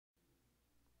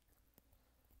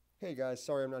Hey guys,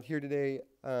 sorry I'm not here today.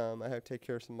 I have to take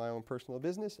care of some of my own personal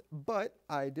business, but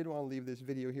I did want to leave this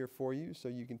video here for you so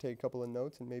you can take a couple of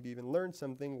notes and maybe even learn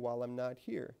something while I'm not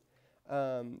here.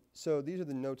 So these are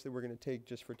the notes that we're going to take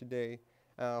just for today.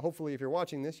 Hopefully if you're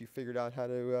watching this, you figured out how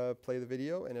to play the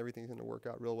video and everything's going to work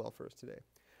out real well for us today.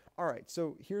 All right,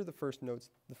 so here are the first notes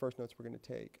we're going to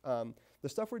take. The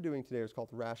stuff we're doing today is called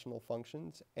rational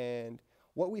functions, and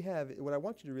what I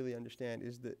want you to really understand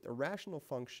is that a rational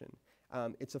function,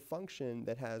 it's a function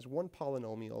that has one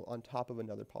polynomial on top of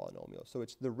another polynomial. So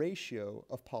it's the ratio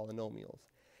of polynomials.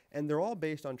 And they're all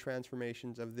based on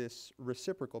transformations of this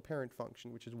reciprocal parent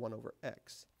function, which is 1 over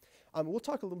x. We'll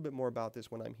talk a little bit more about this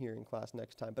when I'm here in class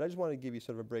next time, but I just want to give you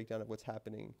sort of a breakdown of what's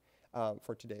happening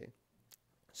for today.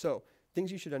 So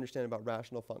things you should understand about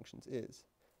rational functions is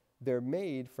they're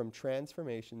made from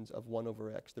transformations of 1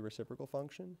 over x, the reciprocal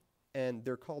function, and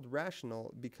they're called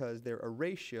rational because they're a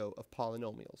ratio of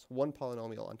polynomials, one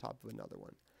polynomial on top of another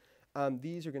one.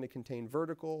 These are going to contain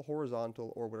vertical,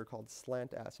 horizontal, or what are called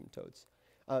slant asymptotes.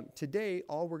 Today,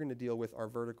 all we're going to deal with are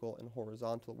vertical and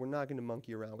horizontal. We're not going to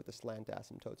monkey around with the slant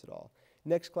asymptotes at all.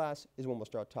 Next class is when we'll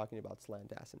start talking about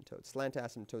slant asymptotes. Slant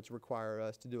asymptotes require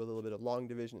us to do a little bit of long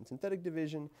division and synthetic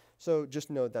division, so just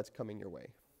know that's coming your way.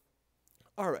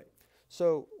 All right,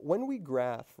 so when we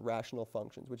graph rational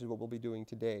functions, which is what we'll be doing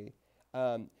today,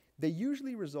 they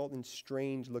usually result in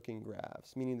strange looking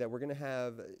graphs, meaning that we're going to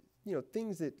have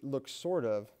things that look sort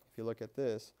of, if you look at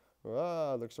this,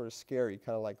 look sort of scary,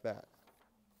 kind of like that.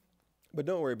 But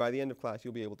don't worry, by the end of class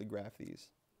you'll be able to graph these.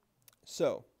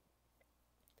 So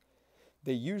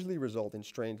they usually result in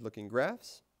strange looking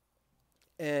graphs,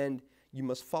 and you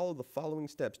must follow the following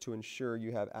steps to ensure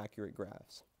you have accurate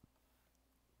graphs.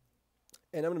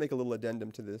 And I'm going to make a little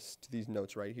addendum to these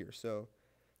notes right here. So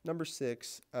number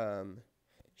 6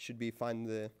 should be find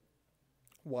the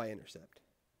y-intercept.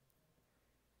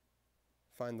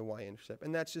 Find the y-intercept,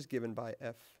 and that's just given by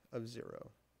f of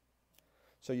 0.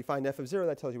 So you find f of 0,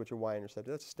 that tells you what your y-intercept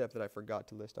is. That's a step that I forgot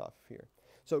to list off here.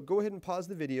 So go ahead and pause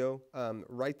the video,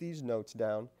 write these notes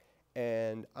down,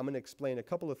 and I'm going to explain a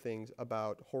couple of things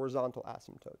about horizontal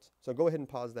asymptotes. So go ahead and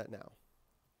pause that now.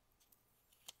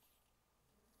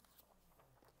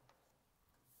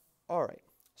 All right,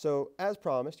 so as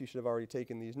promised, you should have already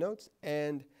taken these notes,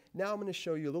 and now I'm going to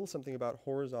show you a little something about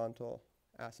horizontal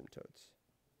asymptotes.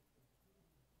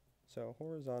 So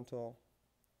horizontal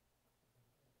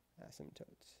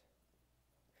asymptotes.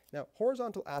 Now,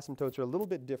 horizontal asymptotes are a little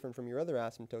bit different from your other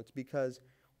asymptotes because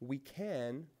we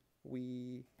can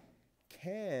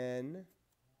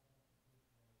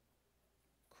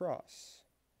cross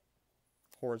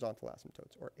horizontal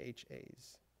asymptotes, or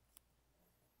HAs.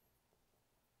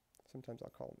 Sometimes I'll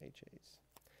call them HAs.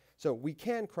 So we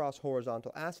can cross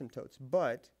horizontal asymptotes,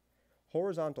 but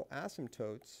horizontal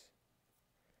asymptotes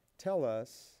tell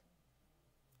us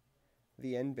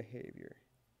the end behavior.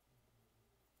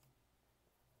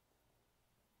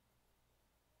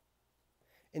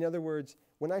 In other words,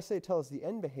 when I say tell us the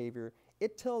end behavior,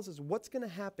 it tells us what's going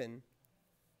to happen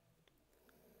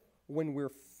when we're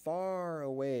far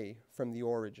away from the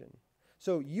origin.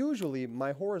 So usually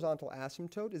my horizontal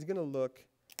asymptote is going to look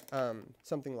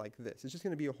something like this. It's just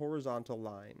going to be a horizontal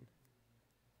line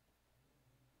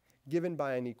given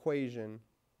by an equation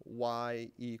y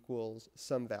equals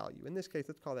some value. In this case,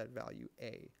 let's call that value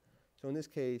a. So in this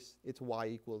case, it's y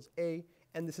equals a,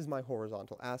 and this is my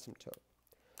horizontal asymptote.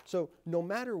 So no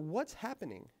matter what's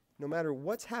happening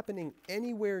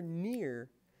anywhere near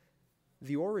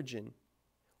the origin,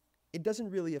 it doesn't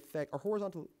really affect, our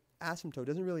horizontal asymptote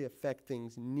doesn't really affect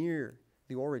things near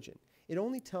the origin. It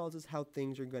only tells us how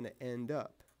things are going to end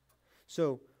up.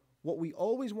 So what we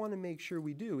always want to make sure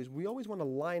we do is we always want to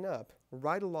line up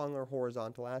right along our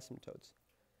horizontal asymptotes.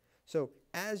 So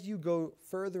as you go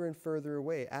further and further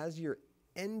away, as your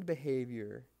end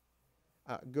behavior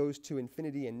goes to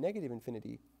infinity and negative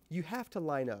infinity, you have to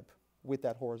line up with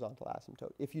that horizontal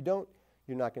asymptote. If you don't,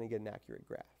 you're not going to get an accurate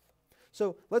graph.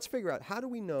 So let's figure out, how do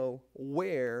we know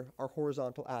where our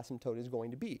horizontal asymptote is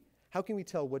going to be? How can we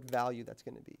tell what value that's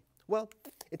going to be? Well,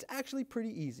 it's actually pretty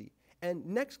easy. And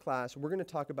next class, we're going to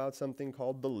talk about something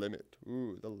called the limit.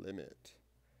 Ooh, the limit.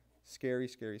 Scary,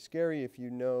 scary, scary. If you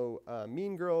know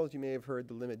Mean Girls, you may have heard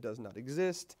the limit does not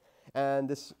exist. And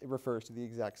this refers to the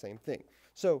exact same thing.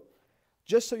 So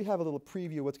just so you have a little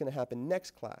preview of what's going to happen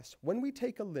next class, when we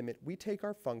take a limit, we take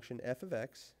our function f of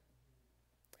x,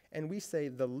 and we say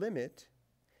the limit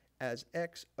as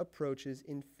x approaches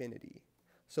infinity.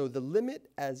 So the limit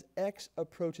as x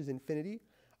approaches infinity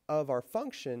of our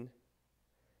function,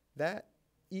 that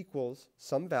equals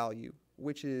some value,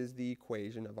 which is the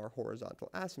equation of our horizontal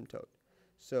asymptote.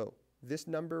 So this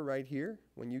number right here,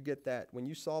 when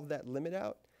you solve that limit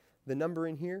out, the number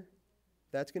in here,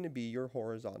 that's going to be your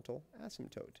horizontal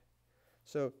asymptote.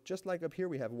 So just like up here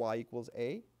we have y equals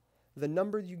a, the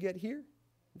number you get here,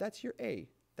 that's your a.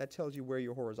 That tells you where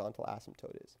your horizontal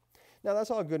asymptote is. Now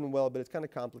that's all good and well, but it's kind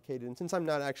of complicated, and since I'm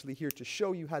not actually here to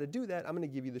show you how to do that, I'm going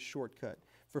to give you the shortcut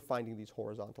for finding these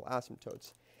horizontal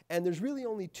asymptotes. And there's really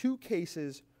only two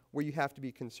cases where you have to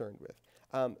be concerned with.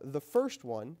 The first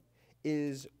one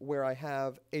is where I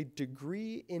have a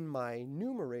degree in my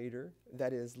numerator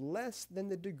that is less than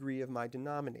the degree of my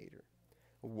denominator.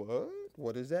 What?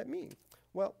 What does that mean?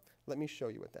 Well, let me show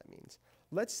you what that means.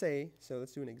 Let's say, so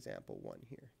let's do an example 1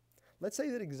 here. Let's say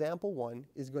that example 1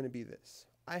 is going to be this.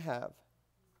 I have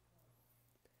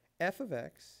f of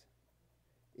x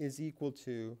is equal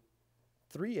to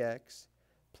 3x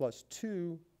plus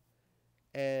 2,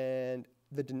 and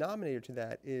the denominator to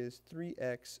that is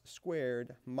 3x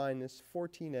squared minus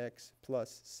 14x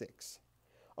plus 6.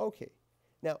 Okay,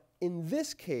 now in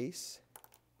this case,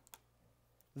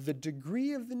 the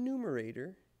degree of the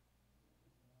numerator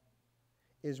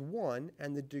is 1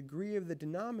 and the degree of the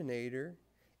denominator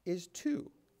is 2.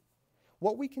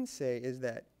 What we can say is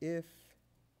that if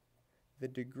the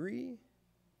degree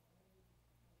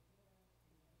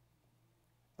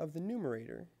of the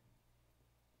numerator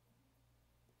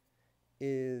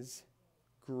is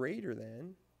greater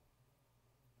than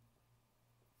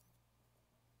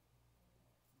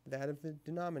that of the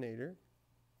denominator,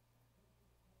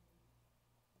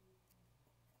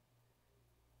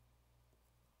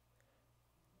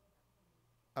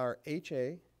 our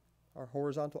HA, our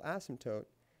horizontal asymptote,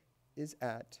 is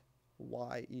at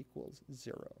y equals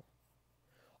 0.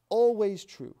 Always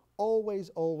true. Always,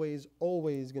 always,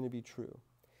 always going to be true.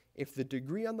 If the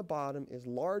degree on the bottom is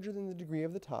larger than the degree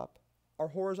of the top, our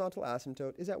horizontal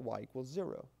asymptote is at y equals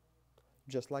 0.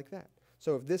 Just like that.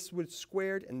 So if this was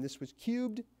squared and this was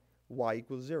cubed, y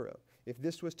equals 0. If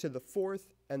this was to the 4th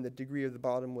and the degree of the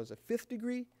bottom was a 5th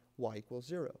degree, y equals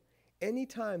 0.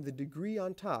 Anytime the degree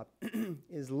on top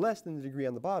is less than the degree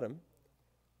on the bottom,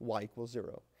 y equals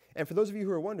 0. And for those of you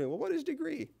who are wondering, well, what is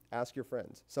degree? Ask your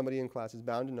friends. Somebody in class is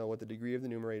bound to know what the degree of the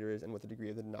numerator is and what the degree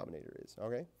of the denominator is.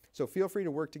 Okay? So feel free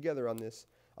to work together on this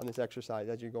exercise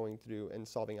as you're going through and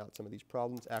solving out some of these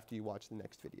problems after you watch the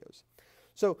next videos.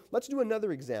 So let's do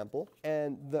another example.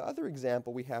 And the other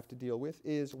example we have to deal with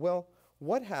is, well,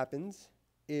 what happens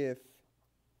if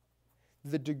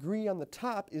the degree on the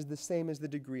top is the same as the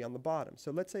degree on the bottom?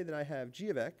 So let's say that I have g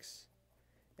of x,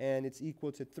 and it's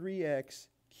equal to 3x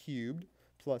cubed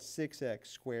plus 6x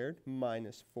squared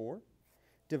minus 4,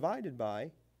 divided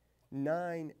by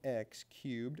 9x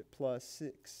cubed plus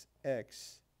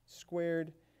 6x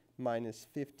squared minus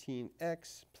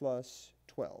 15x plus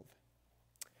 12.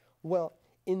 Well,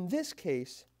 in this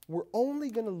case, we're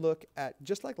only going to look at,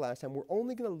 just like last time, we're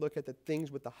only going to look at the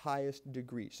things with the highest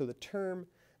degree. So the term,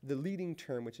 the leading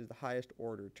term, which is the highest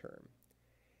order term.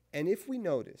 And if we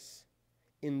notice,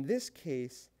 in this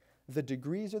case, the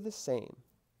degrees are the same.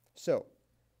 So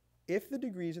if the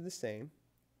degrees are the same,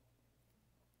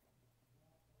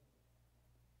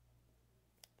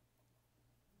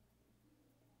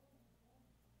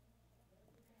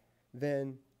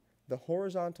 then the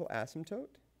horizontal asymptote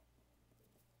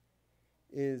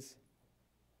is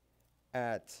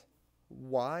at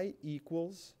y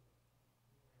equals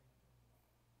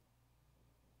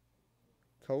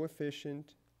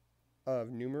coefficient of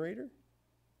numerator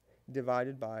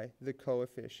divided by the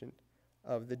coefficient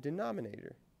of the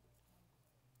denominator.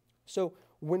 So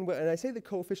when I say the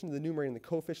coefficient of the numerator and the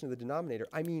coefficient of the denominator,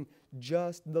 I mean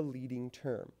just the leading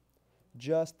term.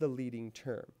 Just the leading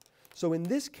term. So in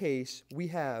this case, we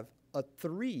have a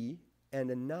 3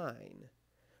 and a 9.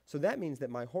 So that means that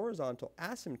my horizontal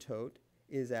asymptote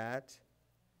is at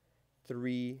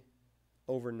 3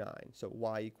 over 9. So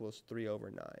y equals 3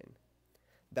 over 9.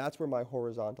 That's where my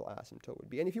horizontal asymptote would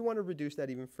be. And if you want to reduce that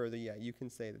even further, yeah, you can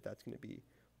say that that's going to be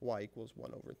y equals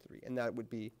 1 over 3. And that would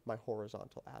be my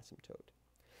horizontal asymptote.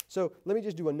 So let me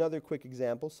just do another quick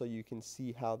example so you can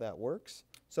see how that works.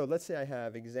 So let's say I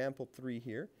have example 3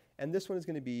 here. And this one is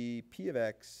going to be p of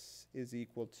x is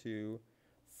equal to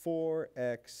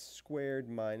 4x squared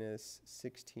minus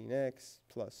 16x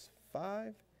plus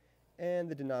 5. And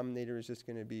the denominator is just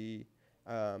going to be,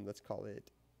 let's call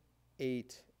it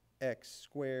 8x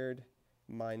squared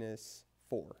minus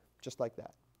 4. Just like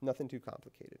that. Nothing too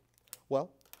complicated.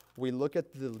 Well, we look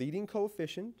at the leading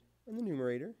coefficient in the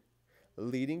numerator,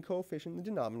 leading coefficient in the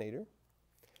denominator.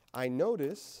 I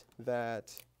notice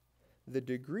that the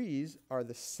degrees are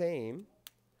the same,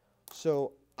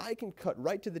 so I can cut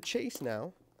right to the chase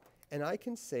now, and I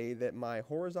can say that my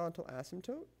horizontal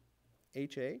asymptote,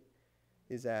 HA,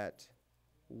 is at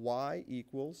y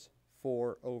equals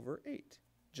 4 over 8,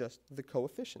 just the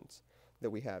coefficients that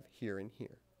we have here and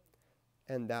here.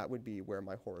 And that would be where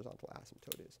my horizontal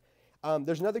asymptote is.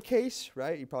 There's another case,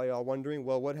 right? You're probably all wondering,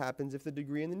 well, what happens if the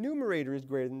degree in the numerator is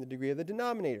greater than the degree of the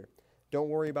denominator? Don't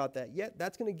worry about that yet.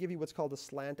 That's going to give you what's called a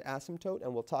slant asymptote,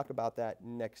 and we'll talk about that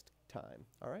next time.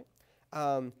 All right?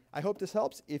 I hope this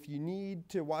helps. If you need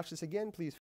to watch this again, please